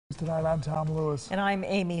Tonight, I'm Tom Lewis. And I'm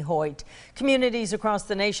Amy Hoyt. Communities across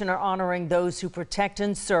the nation are honoring those who protect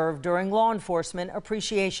and serve during Law Enforcement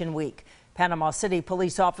Appreciation Week. Panama City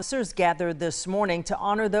police officers gathered this morning to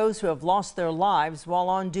honor those who have lost their lives while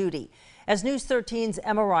on duty. As News 13's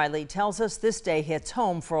Emma Riley tells us, this day hits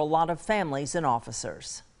home for a lot of families and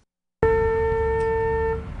officers.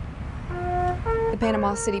 The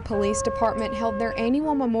Panama City Police Department held their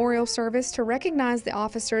annual memorial service to recognize the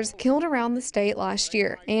officers killed around the state last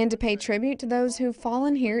year and to pay tribute to those who've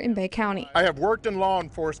fallen here in Bay County. I have worked in law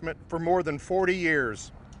enforcement for more than 40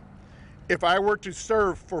 years. If I were to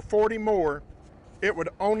serve for 40 more, it would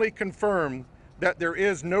only confirm that there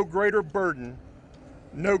is no greater burden,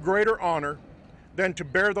 no greater honor than to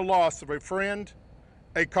bear the loss of a friend,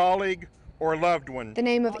 a colleague, or a loved one. The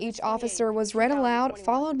name of each officer was read aloud,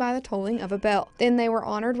 followed by the tolling of a bell. Then they were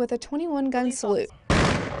honored with a 21-gun salute.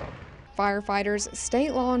 Firefighters,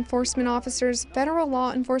 state law enforcement officers, federal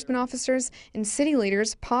law enforcement officers, and city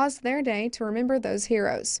leaders paused their day to remember those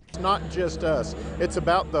heroes. It's not just us. It's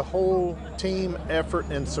about the whole team effort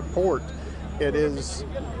and support. It is,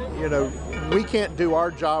 we can't do our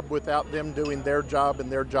job without them doing their job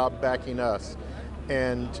and their job backing us.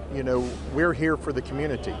 And, we're here for the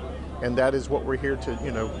community. And that is what we're here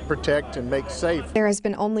to, protect and make safe. There has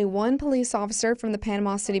been only one police officer from the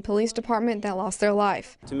Panama City Police Department that lost their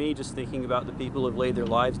life. To me, just thinking about the people who have laid their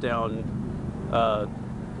lives down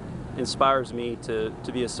inspires me to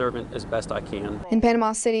be a servant as best I can. In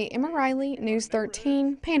Panama City, Emma Riley, News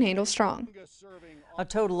 13, Panhandle Strong. A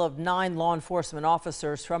total of 9 law enforcement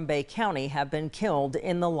officers from Bay County have been killed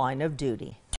in the line of duty.